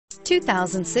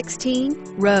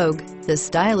2016 Rogue. The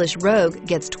stylish Rogue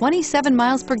gets 27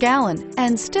 miles per gallon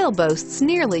and still boasts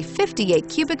nearly 58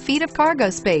 cubic feet of cargo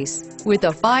space. With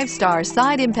a 5-star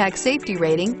side impact safety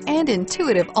rating and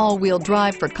intuitive all-wheel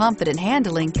drive for confident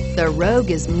handling, the Rogue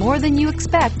is more than you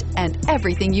expect and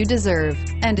everything you deserve,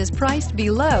 and is priced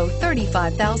below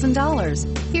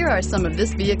 $35,000. Here are some of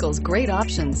this vehicle's great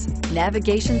options: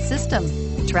 navigation system,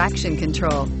 traction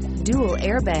control, dual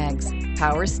airbags,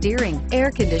 power steering,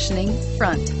 air conditioning,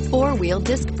 front, 4-wheel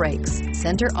disc brakes,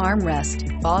 center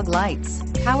armrest, fog lights,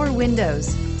 power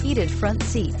windows, heated front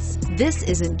seats. This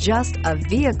isn't just a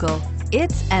vehicle,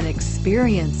 it's an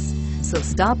experience. So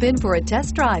stop in for a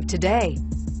test drive today.